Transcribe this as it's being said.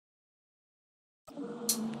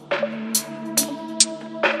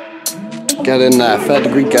Get in there, third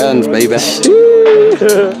degree guns, baby. Holy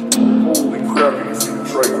crap, you can see the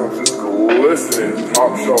tray comes just glistening.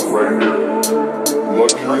 Top shelf right here.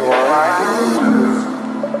 Luxury line.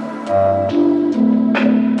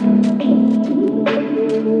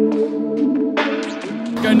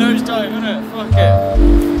 Go nose dive, innit? Fuck it.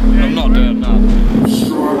 I'm not doing that.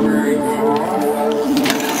 Strawberry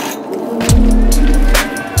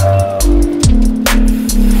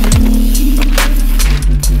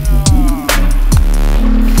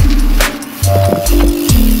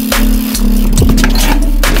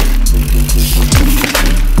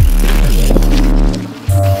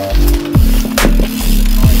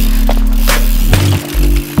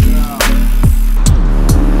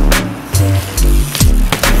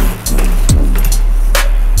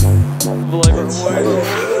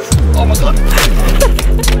Oh my god!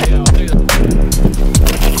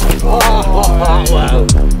 Wow.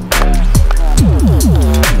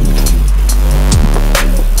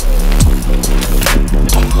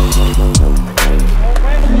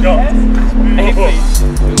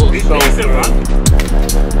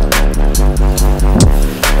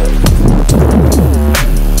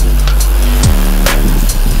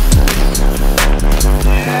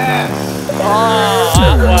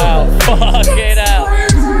 Attewell, fuck it out.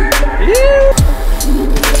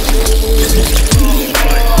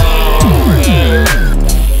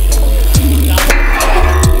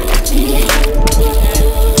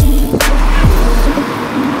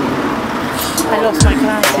 I lost my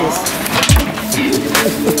glasses.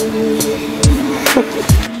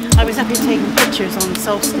 I was up here taking pictures on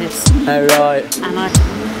solstice. Oh right. And I...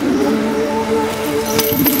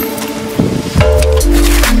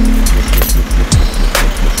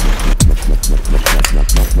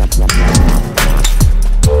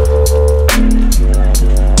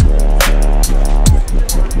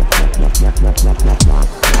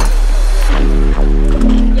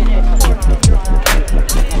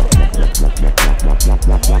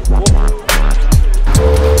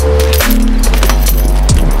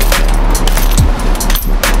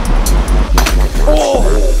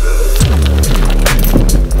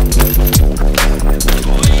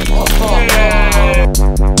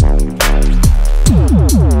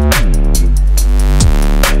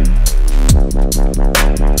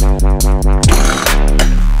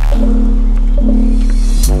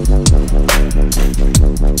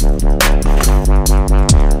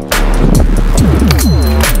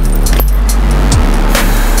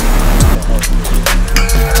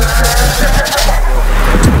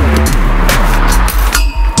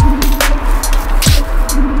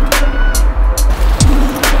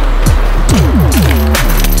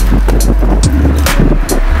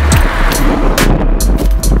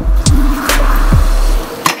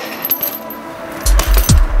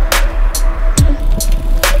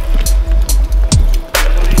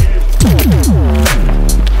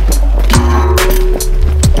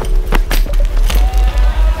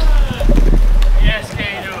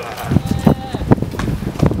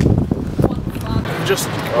 Just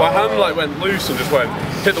my hand like went loose and just went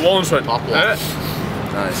hit the wall and just went Pop eh.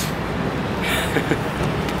 Nice.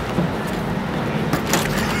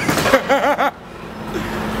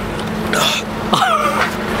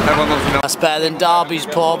 That's better than Derby's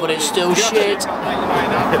paw, but it's still shit.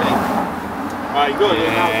 Right, good.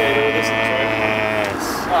 Yes.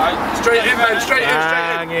 Alright, straight in, man. Straight in.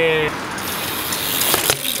 Straight in.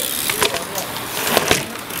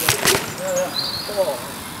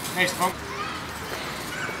 Next one.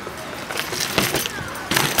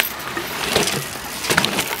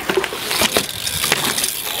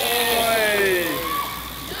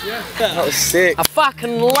 That was sick. I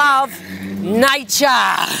fucking love nature.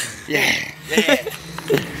 Yeah.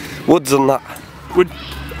 Wood's on that. Wood.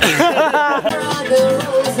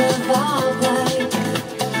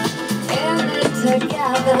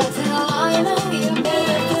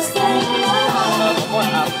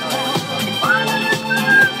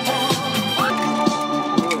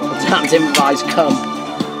 Damn improvised cum.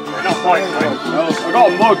 Not quite, mate. I got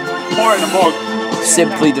a mug. Pour it in a mug.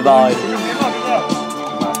 Simply divine.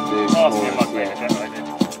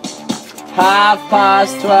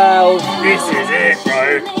 12:30. This is it, bro.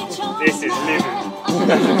 This is living.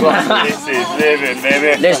 This is living,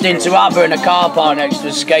 baby. Listening to ABBA in a car park next to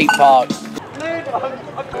a skate park.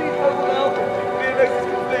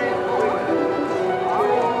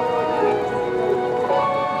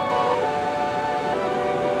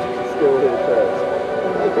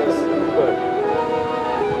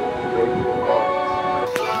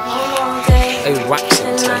 Oh,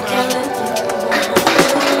 waxing tank.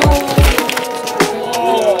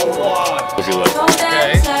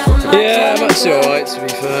 Yeah, that's alright to be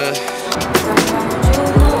fair.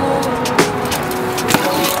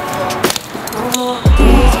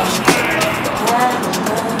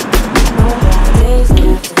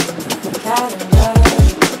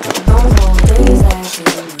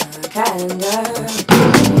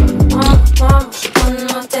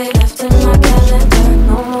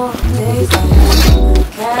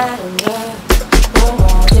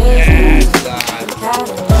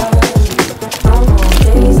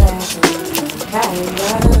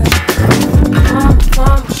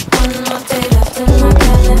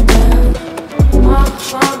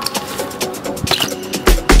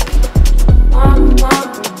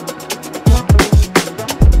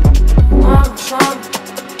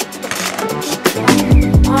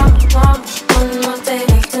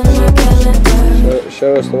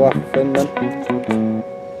 Show us the waffle thing then.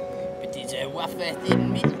 It is a waffle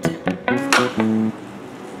thin mint.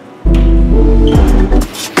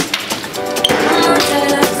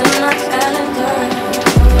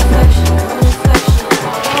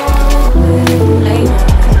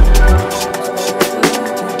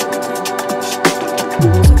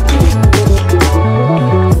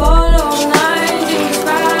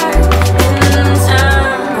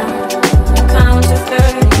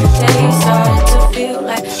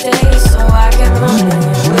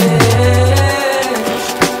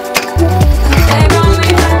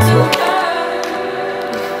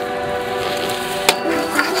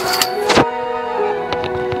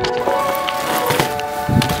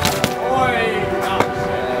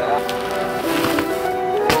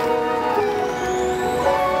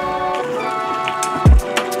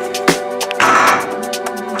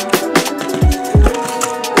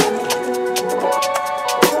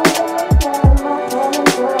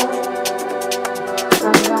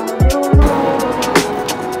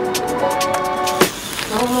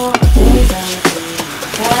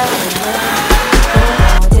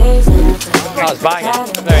 That was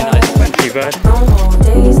banging. Very nice. Thank you, bud.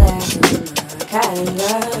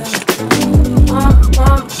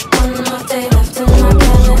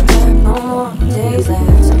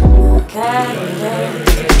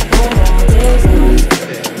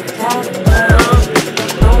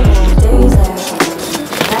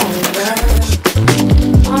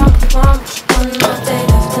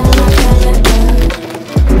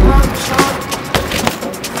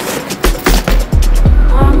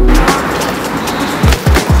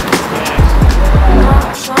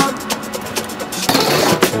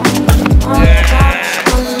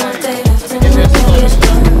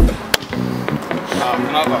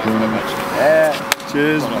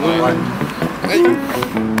 Cheers.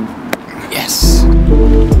 Yes.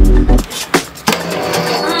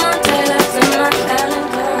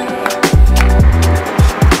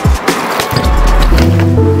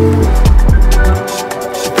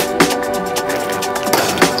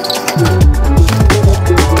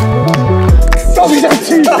 Probably not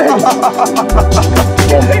too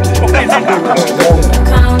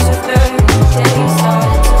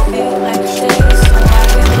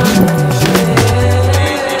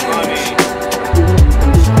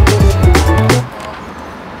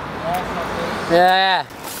Yeah.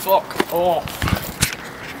 Fuck off.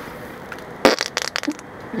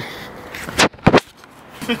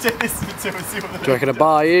 Do you reckon a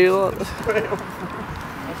bar you?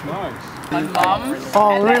 My mum.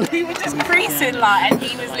 Oh, really? We were just creasing like, and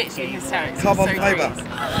he was literally hysterical. Carbon fibre.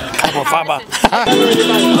 Carbon fibre.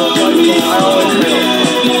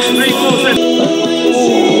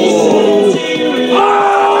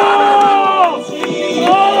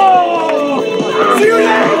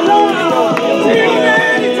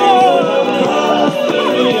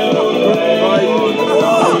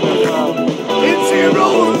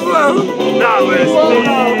 That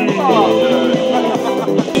was